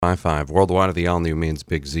1055. Worldwide at the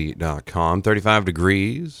allnewmainsbigz.com. 35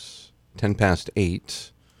 degrees, 10 past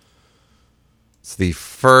 8. It's the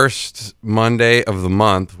first Monday of the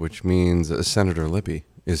month, which means Senator Libby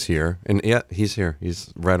is here. And yeah, he's here.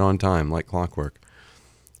 He's right on time, like clockwork.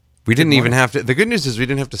 We didn't even have to. The good news is we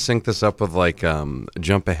didn't have to sync this up with like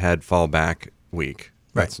jump ahead, fall back week.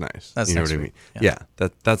 Right. That's nice. That's you know next what I week. mean? Yeah,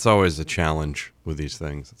 that's always a challenge with these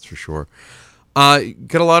things. That's for sure.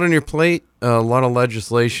 Got a lot on your plate, a lot of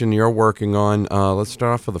legislation you're working on. Let's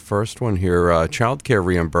start off with the first one here. Child care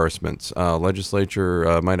reimbursements.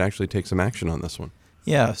 Legislature might actually take some action on this one.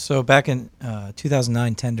 Yeah, so back in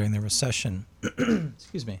 2009-10 during the recession,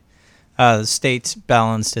 excuse me, the state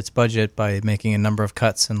balanced its budget by making a number of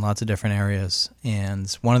cuts in lots of different areas,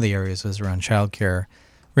 and one of the areas was around child care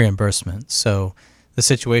reimbursement. So the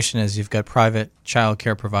situation is you've got private child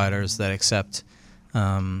care providers that accept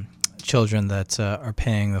children that are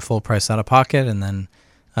paying the full price out of pocket, and then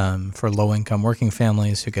for low-income working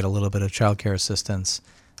families who get a little bit of child care assistance,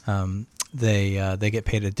 they get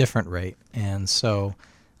paid a different rate. And so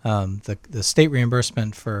the state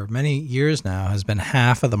reimbursement for many years now has been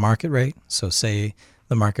half of the market rate. So say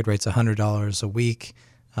the market rate's $100 a week,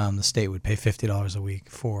 the state would pay $50 a week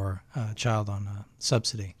for a child on a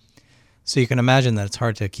subsidy. So you can imagine that it's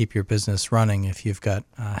hard to keep your business running if you've got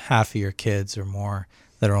half of your kids or more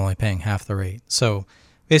that are only paying half the rate. So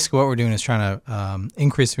basically what we're doing is trying to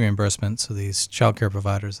increase the reimbursement so these child care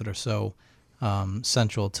providers that are so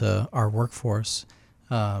central to our workforce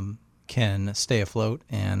can stay afloat.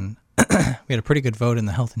 And we had a pretty good vote in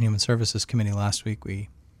the Health and Human Services Committee last week.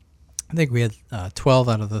 I think we had 12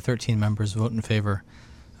 out of the 13 members vote in favor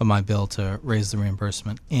of my bill to raise the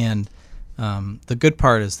reimbursement. And the good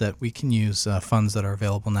part is that we can use funds that are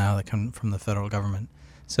available now that come from the federal government.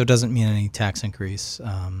 So it doesn't mean any tax increase.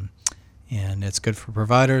 And it's good for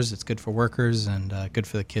providers, it's good for workers, and good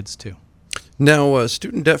for the kids too. Now,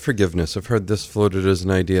 student debt forgiveness. I've heard this floated as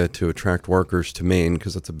an idea to attract workers to Maine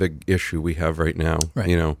because that's a big issue we have right now. Right.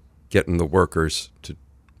 You know, getting the workers to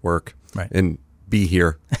work Right. and be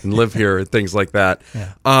here and live here and things like that.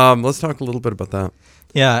 Yeah. Let's talk a little bit about that.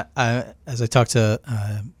 Yeah, as I talk to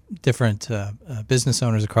different business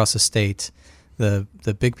owners across the state, the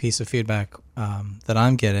big piece of feedback that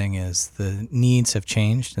I'm getting is the needs have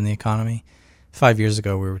changed in the economy. 5 years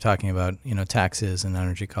ago, we were talking about taxes and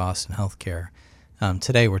energy costs and healthcare.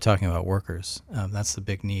 Today, we're talking about workers. That's the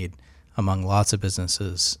big need among lots of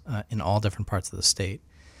businesses in all different parts of the state.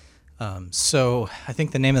 So I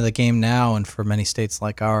think the name of the game now, and for many states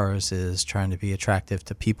like ours, is trying to be attractive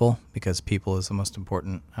to people, because people is the most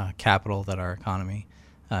important capital that our economy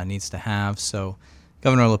needs to have. So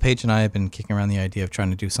Governor LePage and I have been kicking around the idea of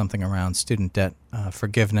trying to do something around student debt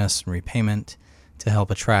forgiveness and repayment to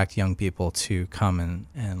help attract young people to come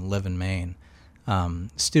and live in Maine.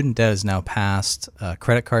 Student debt is now past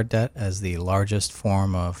credit card debt as the largest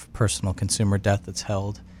form of personal consumer debt that's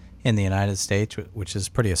held in the United States, which is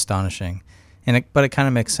pretty astonishing. But it kind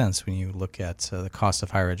of makes sense when you look at the cost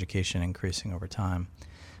of higher education increasing over time.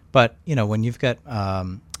 But when you've got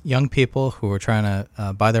young people who are trying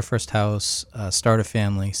to buy their first house, start a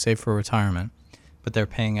family, save for retirement, but they're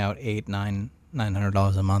paying out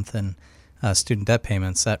 $900 a month in student debt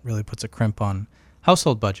payments, that really puts a crimp on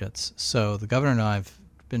household budgets. So the governor and I have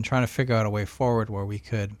been trying to figure out a way forward where we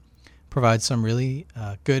could provide some really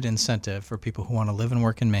good incentive for people who want to live and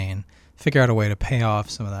work in Maine, figure out a way to pay off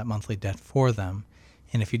some of that monthly debt for them.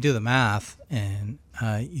 And if you do the math and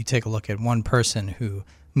you take a look at one person who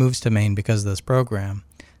moves to Maine because of this program,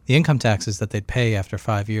 the income taxes that they'd pay after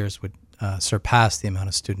 5 years would surpass the amount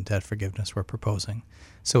of student debt forgiveness we're proposing.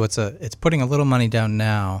 So it's putting a little money down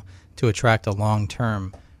now to attract a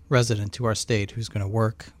long-term resident to our state who's going to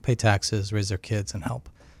work, pay taxes, raise their kids, and help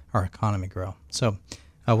our economy grow. So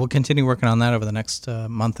we'll continue working on that over the next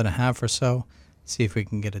month and a half or so, see if we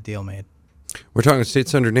can get a deal made. We're talking to State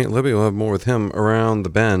Senator Nate Libby. We'll have more with him around the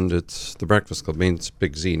bend. It's The Breakfast Club, Maine's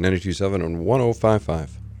Big Z, 92.7 and 105.5.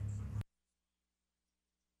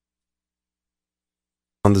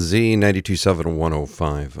 On the Z, 92.7 and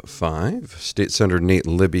 105.5. State Senator Nate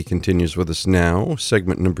Libby continues with us now.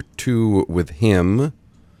 Segment number 2 with him.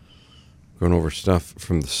 Going over stuff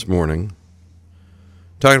from this morning.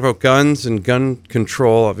 Talking about guns and gun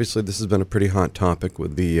control. Obviously, this has been a pretty hot topic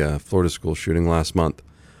with the Florida school shooting last month.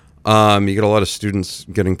 You get a lot of students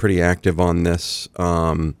getting pretty active on this.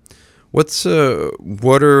 What's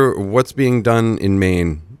being done in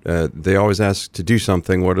Maine? They always ask to do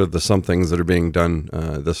something. What are the somethings that are being done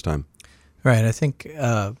this time? Right. I think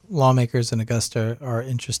lawmakers in Augusta are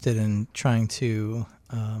interested in trying to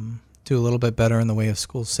do a little bit better in the way of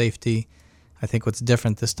school safety. I think what's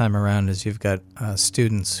different this time around is you've got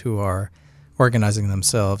students who are organizing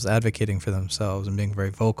themselves, advocating for themselves, and being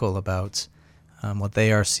very vocal about what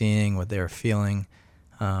they are seeing, what they are feeling.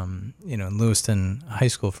 In Lewiston High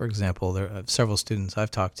School, for example, there are several students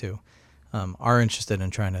I've talked to are interested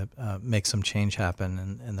in trying to make some change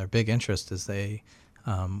happen, and their big interest is they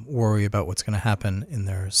worry about what's going to happen in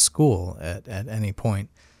their school at any point.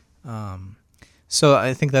 So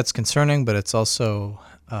I think that's concerning, but it's also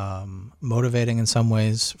motivating in some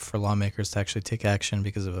ways for lawmakers to actually take action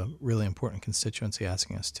because of a really important constituency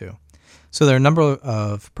asking us to. So there are a number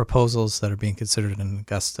of proposals that are being considered in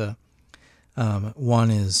Augusta.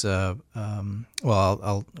 One is,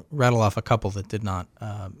 I'll rattle off a couple that did not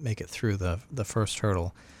make it through the first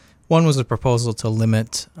hurdle. One was a proposal to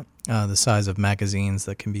limit the size of magazines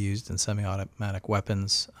that can be used in semi-automatic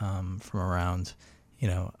weapons from around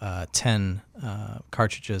 10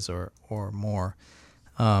 cartridges or more.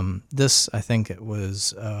 This, I think, it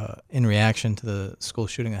was in reaction to the school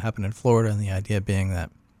shooting that happened in Florida, and the idea being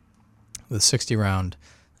that with 60-round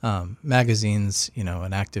magazines,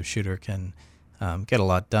 an active shooter can get a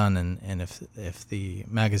lot done, and if the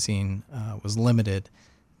magazine was limited,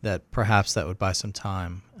 that perhaps that would buy some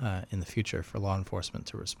time in the future for law enforcement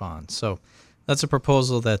to respond. So that's a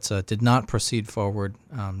proposal that did not proceed forward.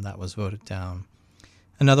 That was voted down.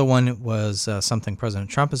 Another one was something President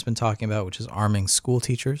Trump has been talking about, which is arming school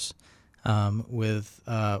teachers with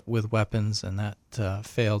weapons, and that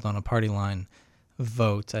failed on a party line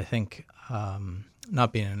vote. I think,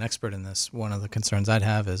 not being an expert in this, one of the concerns I'd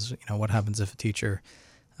have is, what happens if a teacher,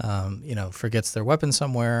 forgets their weapon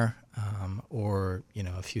somewhere, or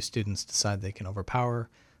a few students decide they can overpower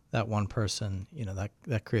that one person.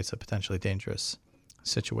 That creates a potentially dangerous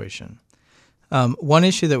situation. One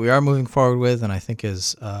issue that we are moving forward with, and I think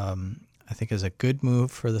is a good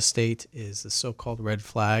move for the state, is the so-called red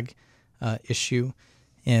flag issue.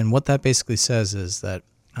 And what that basically says is that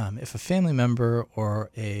if a family member or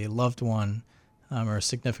a loved one or a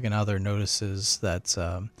significant other notices that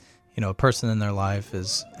a person in their life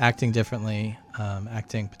is acting differently,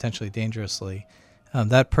 acting potentially dangerously,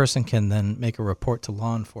 that person can then make a report to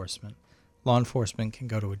law enforcement. Law enforcement can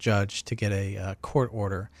go to a judge to get a court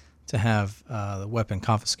order to have the weapon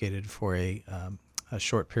confiscated for a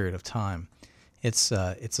short period of time. It's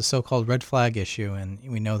a so-called red flag issue, and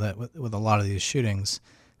we know that with a lot of these shootings,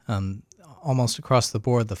 almost across the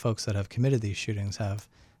board, the folks that have committed these shootings have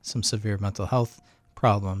some severe mental health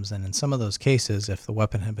problems, and in some of those cases, if the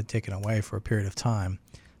weapon had been taken away for a period of time,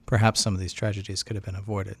 perhaps some of these tragedies could have been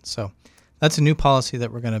avoided. So that's a new policy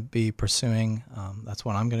that we're going to be pursuing. That's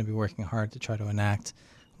one I'm going to be working hard to try to enact,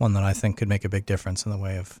 one that I think could make a big difference in the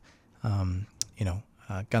way of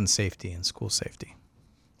gun safety and school safety.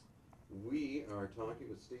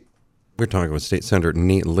 We're talking with State Senator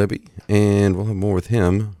Nate Libby, and we'll have more with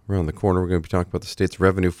him around the corner. We're going to be talking about the state's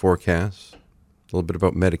revenue forecast, a little bit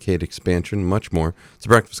about Medicaid expansion, much more. It's the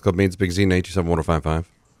Breakfast Club, Maine's Big Z, 927-1055.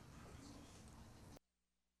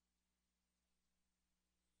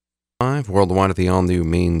 Worldwide at the all-new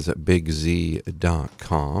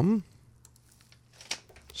mainsbigz.com.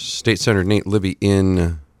 State Senator Nate Libby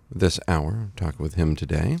in this hour. Talking with him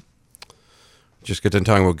today. Just got done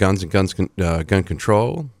talking about guns and gun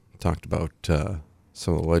control. Talked about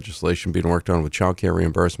some of the legislation being worked on with child care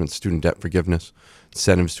reimbursement, student debt forgiveness,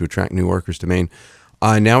 incentives to attract new workers to Maine.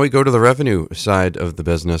 Now we go to the revenue side of the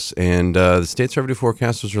business, and the state's revenue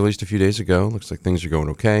forecast was released a few days ago. Looks like things are going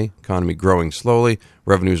okay. Economy growing slowly.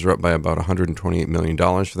 Revenues are up by about $128 million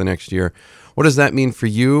for the next year. What does that mean for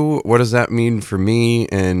you? What does that mean for me?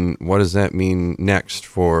 And what does that mean next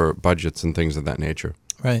for budgets and things of that nature?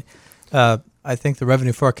 Right. I think the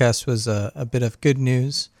revenue forecast was a bit of good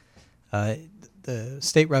news. The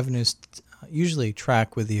state revenues usually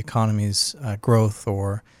track with the economy's growth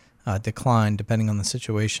or decline, depending on the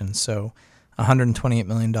situation. So $128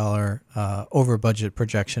 million over budget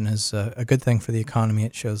projection is a good thing for the economy.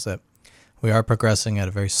 It shows that we are progressing at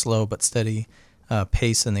a very slow but steady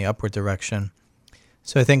pace in the upward direction.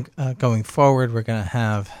 So I think going forward, we're going to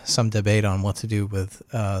have some debate on what to do with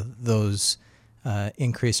those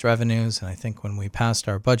increased revenues. And I think when we passed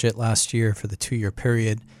our budget last year for the 2-year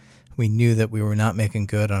period, we knew that we were not making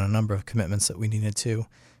good on a number of commitments that we needed to.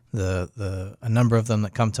 A number of them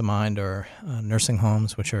that come to mind are nursing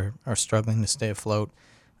homes, which are struggling to stay afloat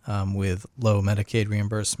with low Medicaid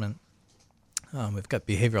reimbursement. We've got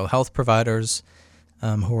behavioral health providers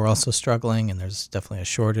who are also struggling, and there's definitely a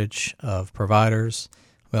shortage of providers.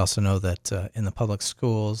 We also know that in the public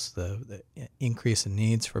schools, the increase in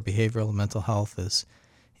needs for behavioral and mental health is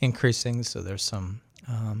increasing, so there's some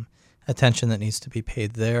attention that needs to be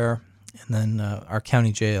paid there. And then our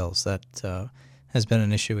county jails, that has been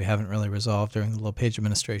an issue we haven't really resolved during the LePage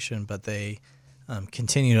administration, but they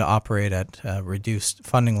continue to operate at reduced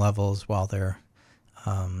funding levels while the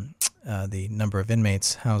number of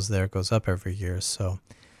inmates housed there goes up every year. So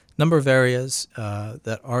number of areas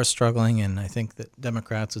that are struggling, and I think that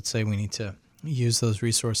Democrats would say we need to use those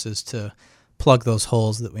resources to plug those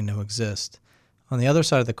holes that we know exist. On the other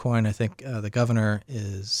side of the coin, I think the governor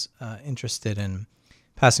is interested in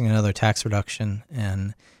passing another tax reduction,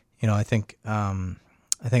 and I think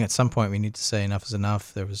at some point we need to say enough is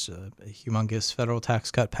enough. There was a humongous federal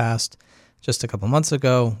tax cut passed just a couple months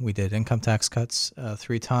ago. We did income tax cuts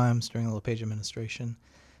 3 times during the LePage administration.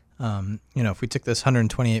 If we took this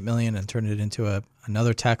 $128 million and turned it into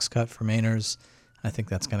another tax cut for Mainers, I think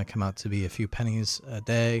that's going to come out to be a few pennies a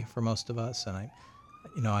day for most of us. And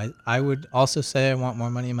I would also say I want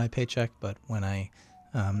more money in my paycheck, but when I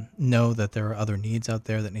know that there are other needs out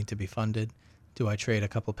there that need to be funded, do I trade a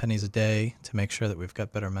couple pennies a day to make sure that we've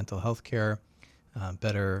got better mental health care,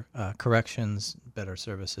 better corrections, better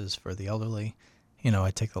services for the elderly?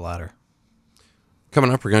 I take the latter.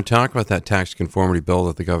 Coming up, we're going to talk about that tax conformity bill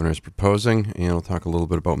that the governor is proposing, and we'll talk a little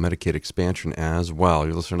bit about Medicaid expansion as well.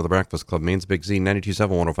 You're listening to The Breakfast Club, Maine's Big Z,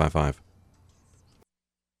 92.7, 105.5.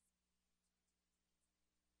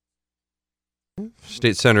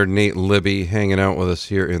 State Senator Nate Libby hanging out with us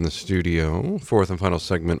here in the studio. Fourth and final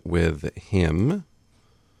segment with him.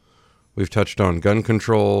 We've touched on gun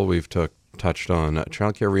control. We've touched on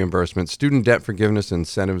child care reimbursement, student debt forgiveness,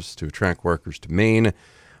 incentives to attract workers to Maine.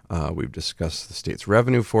 We've discussed the state's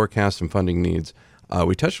revenue forecast and funding needs.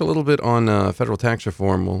 We touched a little bit on federal tax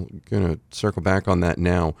reform. We're going to circle back on that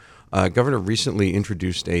now. Governor recently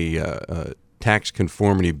introduced a tax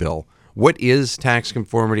conformity bill. What is tax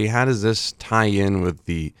conformity? How does this tie in with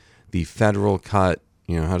the federal cut?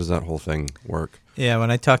 How does that whole thing work? Yeah,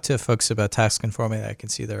 when I talk to folks about tax conformity, I can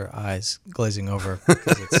see their eyes glazing over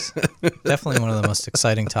because it's definitely one of the most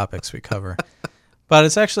exciting topics we cover. But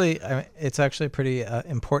it's actually a pretty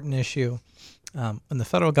important issue. When the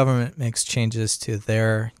federal government makes changes to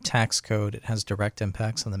their tax code, it has direct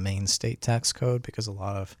impacts on the Maine state tax code because a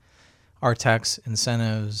lot of our tax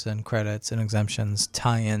incentives and credits and exemptions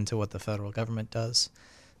tie into what the federal government does.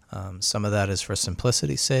 Some of that is for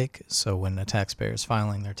simplicity's sake. So when a taxpayer is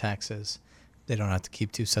filing their taxes, they don't have to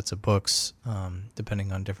keep 2 sets of books,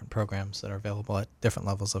 depending on different programs that are available at different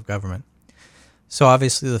levels of government. So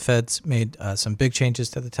obviously the feds made some big changes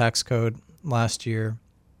to the tax code last year,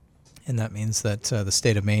 and that means that the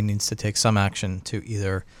state of Maine needs to take some action to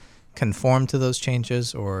either conform to those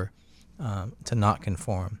changes or to not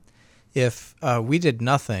conform. If we did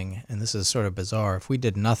nothing, and this is sort of bizarre, if we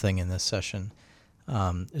did nothing in this session,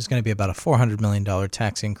 there's going to be about a $400 million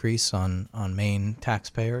tax increase on Maine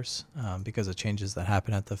taxpayers because of changes that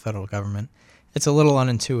happen at the federal government. It's a little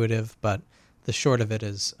unintuitive, but the short of it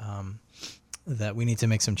is that we need to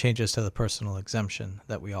make some changes to the personal exemption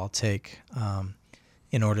that we all take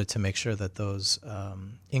in order to make sure that those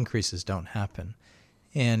increases don't happen.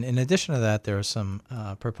 And in addition to that, there are some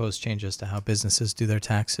proposed changes to how businesses do their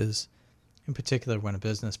taxes. In particular, when a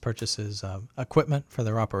business purchases equipment for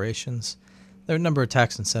their operations, there are a number of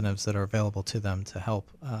tax incentives that are available to them to help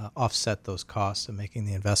offset those costs of making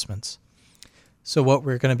the investments. So what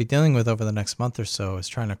we're going to be dealing with over the next month or so is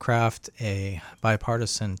trying to craft a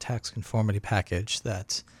bipartisan tax conformity package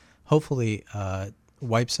that hopefully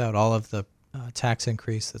wipes out all of the tax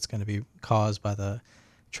increase that's going to be caused by the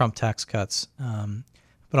Trump tax cuts,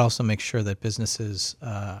 but also make sure that businesses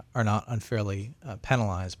are not unfairly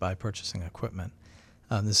penalized by purchasing equipment.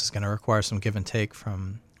 This is going to require some give and take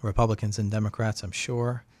from Republicans and Democrats, I'm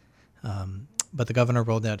sure. But the governor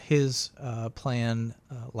rolled out his plan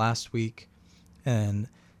last week, and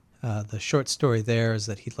the short story there is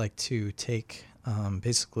that he'd like to take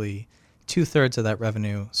basically 2/3 of that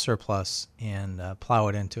revenue surplus and plow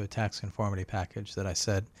it into a tax conformity package that I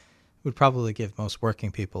said would probably give most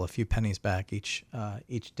working people a few pennies back each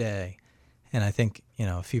day. And I think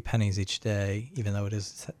a few pennies each day, even though it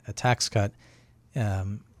is a tax cut,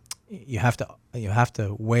 you have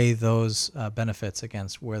to weigh those benefits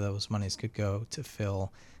against where those monies could go to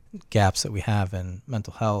fill gaps that we have in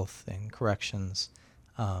mental health and corrections,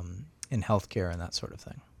 in healthcare and that sort of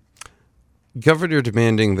thing. Governor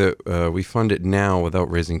demanding that we fund it now without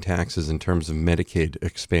raising taxes in terms of Medicaid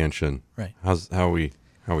expansion. Right. How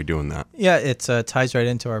are we doing that? Yeah, it ties right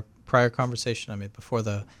into our prior conversation. I mean, before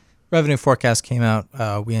the revenue forecast came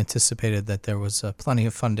out, we anticipated that there was plenty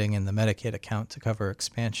of funding in the Medicaid account to cover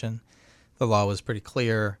expansion. The law was pretty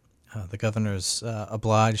clear. The governor's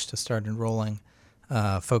obliged to start enrolling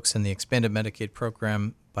folks in the expanded Medicaid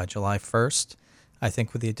program by July 1st. I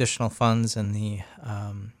think with the additional funds in the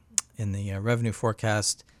revenue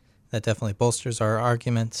forecast, that definitely bolsters our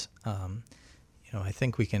argument. I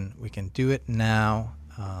think we can do it now,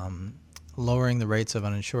 lowering the rates of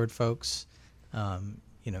uninsured folks,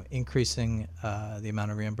 increasing the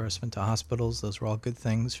amount of reimbursement to hospitals. Those are all good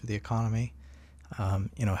things for the economy.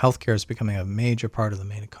 Healthcare is becoming a major part of the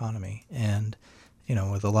Maine economy, and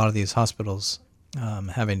with a lot of these hospitals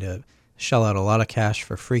having to shell out a lot of cash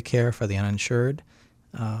for free care for the uninsured,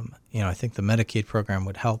 I think the Medicaid program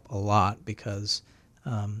would help a lot because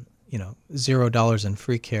 $0 in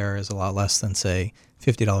free care is a lot less than, say,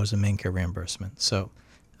 $50 in main care reimbursement. So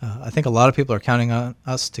I think a lot of people are counting on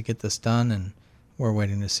us to get this done, and we're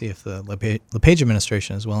waiting to see if the LePage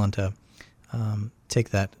administration is willing to take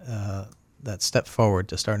that step forward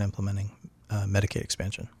to start implementing Medicaid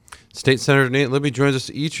expansion. State Senator Nate Libby joins us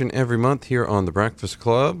each and every month here on the Breakfast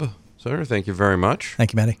Club. Senator, thank you very much.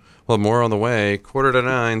 Thank you, Maddie. Well, more on the way.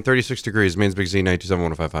 8:45, 36 degrees, Maine's Big Z,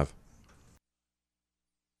 927-1055.